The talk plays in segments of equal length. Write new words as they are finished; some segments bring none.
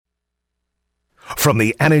From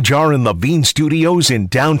the Anajar and Levine Studios in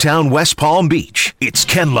downtown West Palm Beach, it's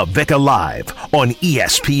Ken LaVicka Live on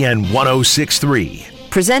ESPN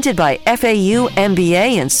 106.3. Presented by FAU MBA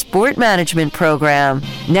and Sport Management Program.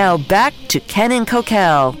 Now back to Ken and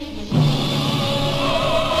Coquel.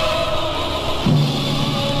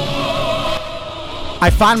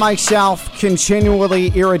 I find myself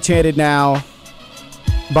continually irritated now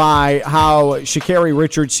by how Sha'Carri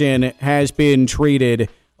Richardson has been treated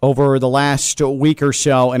over the last week or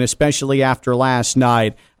so, and especially after last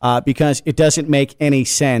night, because it doesn't make any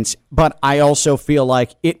sense. But I also feel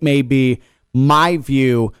like it may be my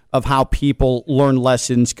view of how people learn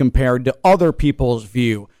lessons compared to other people's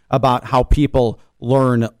view about how people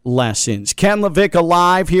learn lessons. Ken LaVicka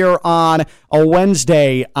Live here on a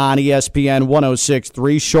Wednesday on ESPN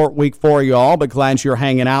 106.3. Short week for you all, but glad you're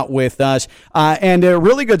hanging out with us. And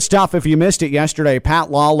really good stuff if you missed it yesterday.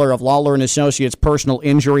 Pat Lawler of Lawler & Associates Personal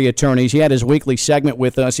Injury Attorneys. He had his weekly segment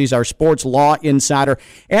with us. He's our sports law insider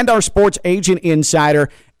and our sports agent insider.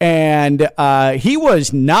 And he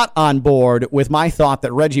was not on board with my thought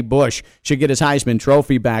that Reggie Bush should get his Heisman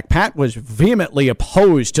Trophy back. Pat was vehemently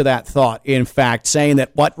opposed to that thought, in fact, saying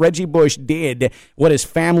that what Reggie Bush did, what his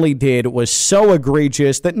family did, was so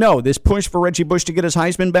egregious that, no, this push for Reggie Bush to get his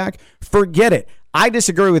Heisman back, forget it. I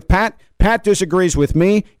disagree with Pat. Pat disagrees with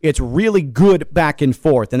me. It's really good back and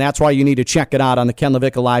forth, and that's why you need to check it out on the Ken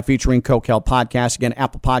LaVicka Live featuring Coquel podcast. Again,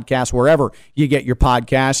 Apple Podcasts, wherever you get your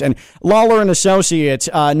podcasts. And Lawler & Associates,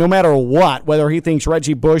 no matter what, whether he thinks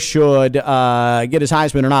Reggie Bush should get his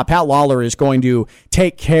Heisman or not, Pat Lawler is going to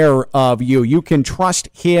take care of you. You can trust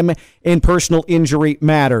him in personal injury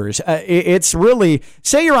matters. It's really,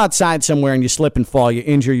 say you're outside somewhere and you slip and fall, you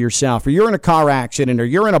injure yourself, or you're in a car accident, or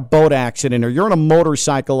you're in a boat accident, or you're in a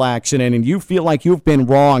motorcycle accident, and you feel like you've been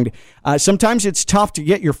wronged. Sometimes it's tough to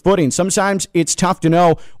get your footing. Sometimes it's tough to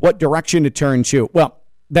know what direction to turn to. Well,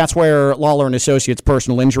 that's where Lawler & Associates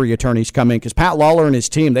Personal Injury Attorneys come in, because Pat Lawler and his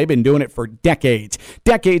team, they've been doing it for decades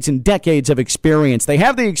and decades of experience. They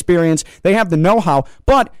have the experience, they have the know-how,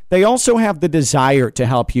 but they also have the desire to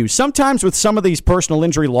help you. Sometimes with some of these personal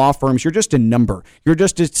injury law firms, you're just a number. You're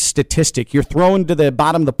just a statistic. You're thrown to the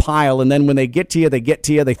bottom of the pile, and then when they get to you,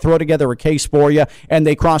 they throw together a case for you, and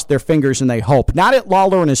they cross their fingers and they hope. Not at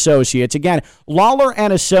Lawler & Associates. Again, Lawler &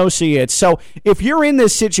 Associates. So if you're in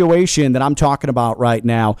this situation that I'm talking about right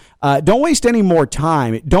now, don't waste any more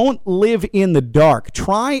time. Don't live in the dark.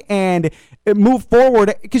 Try and move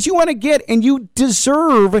forward, because you want to get and you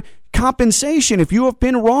deserve compensation if you have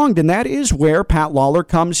been wronged, and that is where Pat Lawler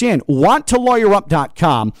comes in.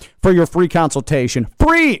 WantToLawyerUp.com for your free consultation.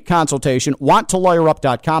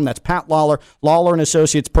 WantToLawyerUp.com. That's Pat Lawler, Lawler &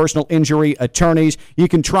 Associates Personal Injury Attorneys. You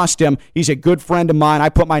can trust him. He's a good friend of mine. I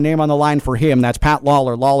put my name on the line for him. That's Pat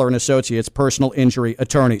Lawler, Lawler & Associates Personal Injury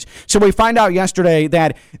Attorneys. So we find out yesterday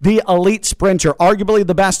that the elite sprinter, arguably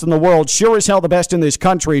the best in the world, sure as hell the best in this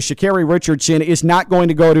country, Sha'Carri Richardson, is not going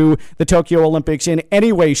to go to the Tokyo Olympics in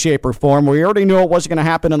any way, shape, or form. We already knew it wasn't going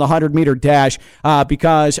to happen in the 100-meter dash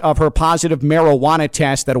because of her positive marijuana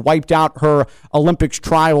test that wiped out her Olympics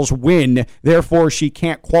trials win. Therefore, she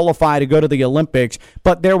can't qualify to go to the Olympics.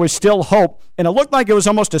 But there was still hope, and it looked like it was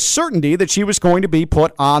almost a certainty that she was going to be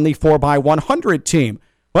put on the 4x100 team.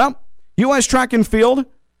 Well, U.S. Track and Field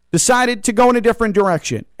decided to go in a different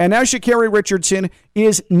direction. And now Sha'Carri Richardson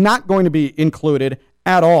is not going to be included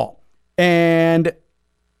at all. And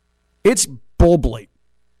it's bullbleep.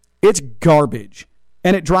 It's garbage,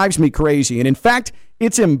 and it drives me crazy. And in fact,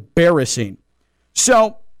 it's embarrassing.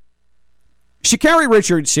 So Sha'Carri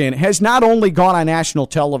Richardson has not only gone on national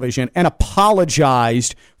television and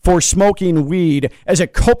apologized for smoking weed as a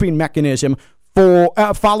coping mechanism for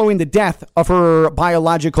following the death of her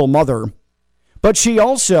biological mother, but she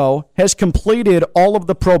also has completed all of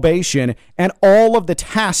the probation and all of the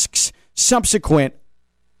tasks subsequent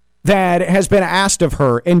that has been asked of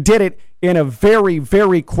her, and did it in a very,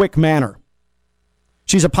 very quick manner.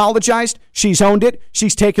 She's apologized. She's owned it.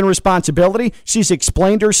 She's taken responsibility. She's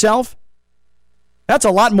explained herself. That's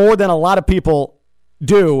a lot more than a lot of people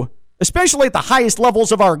do, especially at the highest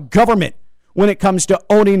levels of our government, when it comes to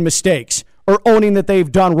owning mistakes or owning that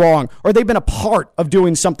they've done wrong or they've been a part of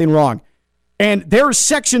doing something wrong. And there are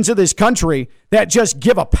sections of this country that just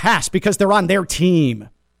give a pass because they're on their team.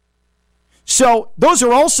 So those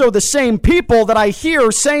are also the same people that I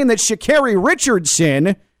hear saying that Sha'Carri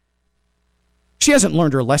Richardson, she hasn't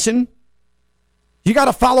learned her lesson. You got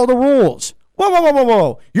to follow the rules.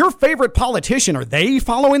 Whoa. Your favorite politician, are they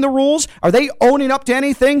following the rules? Are they owning up to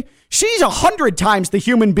anything? She's 100 times the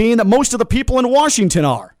human being that most of the people in Washington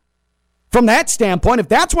are. From that standpoint, if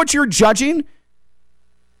that's what you're judging,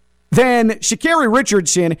 then Sha'Carri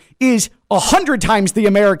Richardson is 100 times the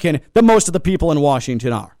American that most of the people in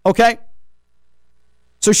Washington are, okay?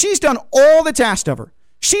 So she's done all that's asked of her.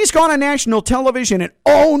 She's gone on national television and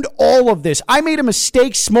owned all of this. I made a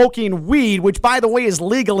mistake smoking weed, which, by the way, is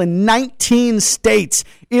legal in 19 states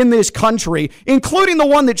in this country, including the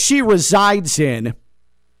one that she resides in.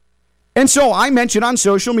 And so I mentioned on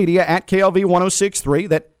social media at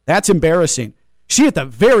KLV1063 that's embarrassing. She, at the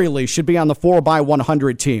very least, should be on the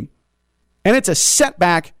 4x100 team. And it's a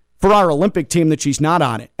setback for our Olympic team that she's not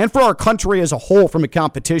on it, and for our country as a whole from a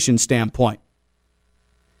competition standpoint.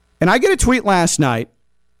 And I get a tweet last night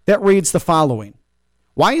that reads the following.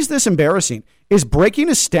 Why is this embarrassing? Is breaking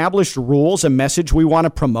established rules a message we want to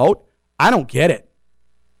promote? I don't get it.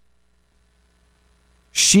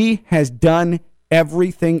 She has done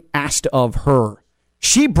everything asked of her.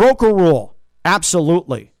 She broke a rule.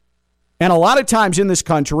 Absolutely. And a lot of times in this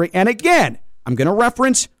country, and again, I'm going to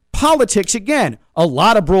reference politics again. A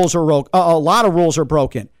lot of rules are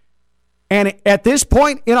broken. And at this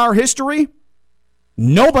point in our history,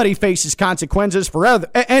 nobody faces consequences for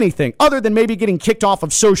anything other than maybe getting kicked off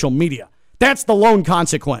of social media. That's the lone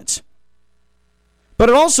consequence. But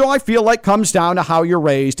it also, I feel like, comes down to how you're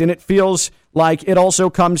raised, and it feels like it also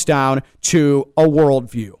comes down to a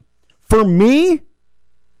worldview. For me,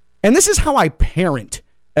 and this is how I parent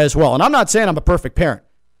as well, and I'm not saying I'm a perfect parent.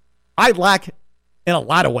 I lack in a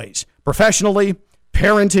lot of ways. Professionally,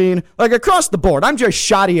 parenting, like across the board. I'm just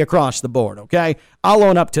shoddy across the board, okay? I'll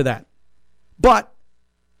own up to that. But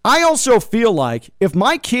I also feel like if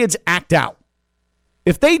my kids act out,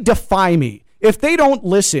 if they defy me, if they don't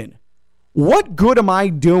listen, what good am I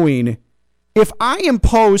doing if I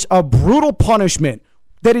impose a brutal punishment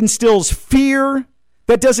that instills fear,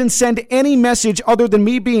 that doesn't send any message other than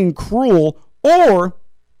me being cruel? Or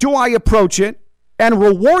do I approach it and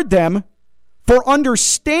reward them for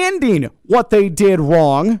understanding what they did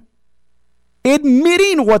wrong,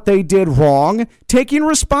 admitting what they did wrong, taking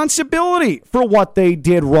responsibility for what they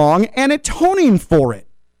did wrong, and atoning for it?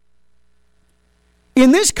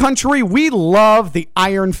 In this country, we love the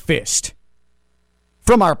iron fist.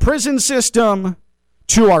 From our prison system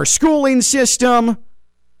to our schooling system,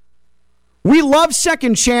 we love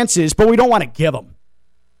second chances, but we don't want to give them.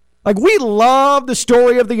 Like, we love the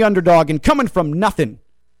story of the underdog and coming from nothing.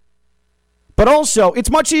 But also, it's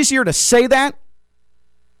much easier to say that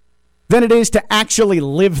than it is to actually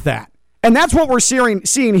live that. And that's what we're seeing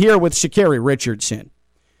here with Sha'Carri Richardson.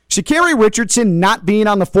 Sha'Carri Richardson not being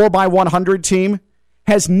on the 4x100 team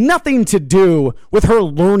has nothing to do with her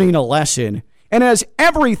learning a lesson, and has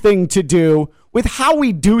everything to do with how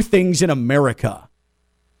we do things in America.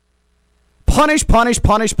 Punish, punish,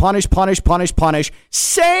 punish, punish, punish, punish, punish.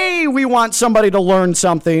 Say we want somebody to learn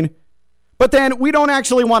something, but then we don't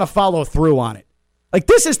actually want to follow through on it. Like,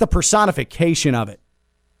 this is the personification of it.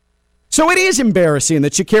 So it is embarrassing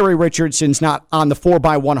that Sha'Carri Richardson's not on the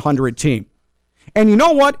 4x100 team. And you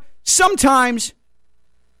know what? Sometimes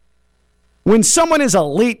when someone is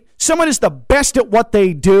elite, someone is the best at what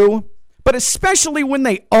they do, but especially when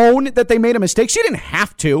they own that they made a mistake, she didn't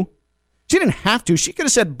have to. She didn't have to. She could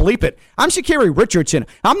have said, bleep it. I'm Sha'Carri Richardson.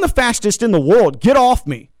 I'm the fastest in the world. Get off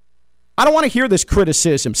me. I don't want to hear this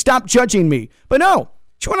criticism. Stop judging me. But no,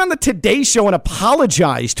 she went on the Today Show and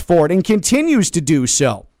apologized for it and continues to do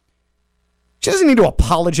so. She doesn't need to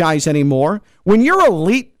apologize anymore. When you're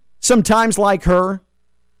elite, sometimes like her,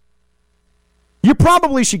 you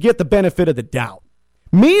probably should get the benefit of the doubt.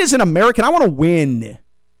 Me as an American, I want to win.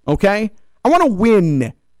 Okay? I want to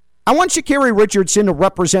win. I want Sha'Carri Richardson to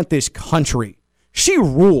represent this country. She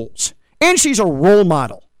rules. And she's a role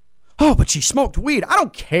model. Oh, but she smoked weed. I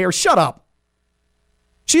don't care. Shut up.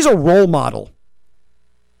 She's a role model.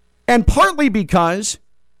 And partly because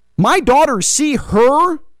my daughters see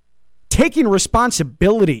her taking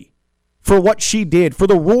responsibility for what she did, for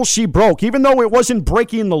the rules she broke. Even though it wasn't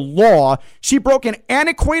breaking the law, she broke an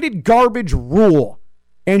antiquated garbage rule.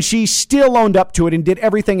 And she still owned up to it and did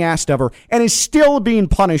everything asked of her and is still being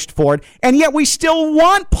punished for it. And yet we still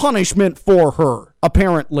want punishment for her,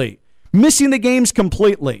 apparently. Missing the games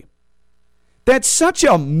completely. That's such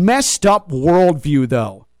a messed up worldview,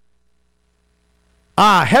 though.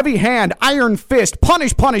 Heavy hand, iron fist,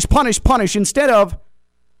 punish, punish, punish, punish, instead of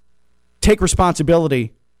take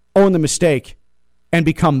responsibility, own the mistake, and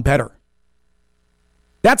become better.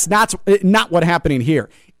 That's not what's happening here.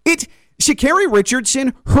 Sha'Carri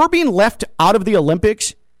Richardson, her being left out of the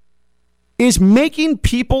Olympics, is making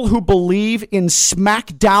people who believe in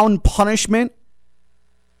smackdown punishment,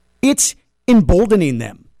 it's emboldening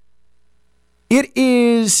them. It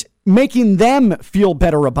is making them feel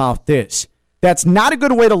better about this. That's not a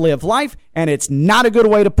good way to live life, and it's not a good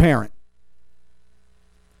way to parent.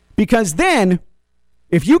 Because then,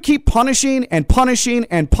 if you keep punishing and punishing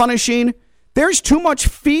and punishing, there's too much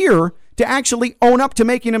fear to actually own up to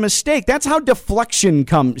making a mistake. That's how deflection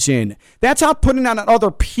comes in. That's how putting on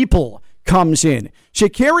other people comes in.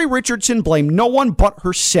 Sha'Carri Richardson blamed no one but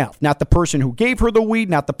herself. Not the person who gave her the weed,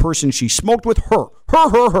 not the person she smoked with, her.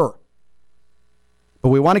 Her. But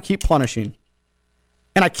we want to keep punishing.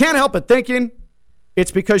 And I can't help but thinking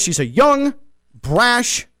it's because she's a young,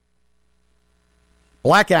 brash,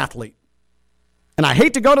 black athlete. And I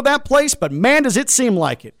hate to go to that place, but man, does it seem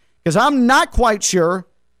like it. Because I'm not quite sure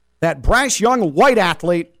that brash, young, white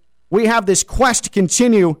athlete, we have this quest to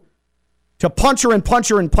continue to punch her and punch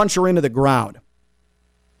her and punch her into the ground.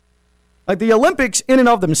 Like the Olympics in and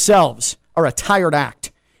of themselves are a tired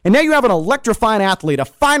act. And now you have an electrifying athlete, a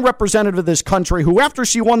fine representative of this country who, after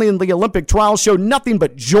she won the Olympic trials, showed nothing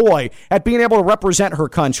but joy at being able to represent her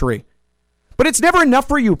country. But it's never enough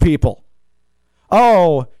for you people.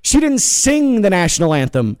 Oh, she didn't sing the national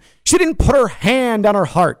anthem. She didn't put her hand on her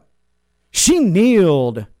heart. She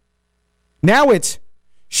kneeled. Now it's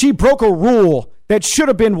she broke a rule that should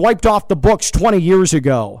have been wiped off the books 20 years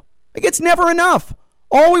ago. Like, it's never enough.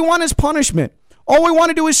 All we want is punishment. All we want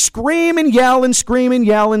to do is scream and yell and scream and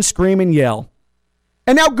yell and scream and yell.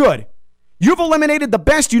 And now, good. You've eliminated the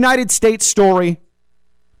best United States story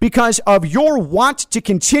because of your want to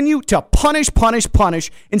continue to punish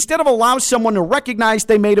instead of allow someone to recognize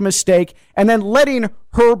they made a mistake and then letting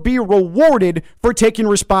her be rewarded for taking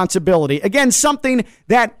responsibility. Again, something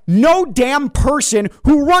that no damn person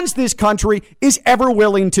who runs this country is ever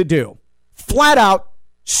willing to do. Flat out,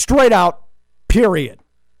 straight out, period.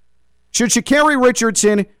 Should Sha'Carri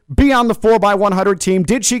Richardson be on the 4x100 team?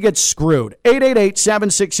 Did she get screwed?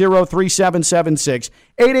 888-760-3776.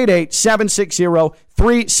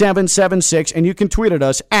 888-760-3776. And you can tweet at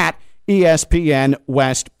us at ESPN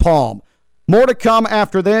West Palm. More to come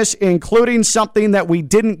after this, including something that we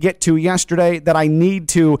didn't get to yesterday that I need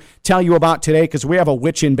to tell you about today because we have a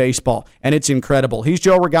witch in baseball, and it's incredible. He's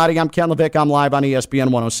Joe Rigotti. I'm Ken Levick. I'm live on ESPN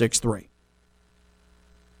 106.3.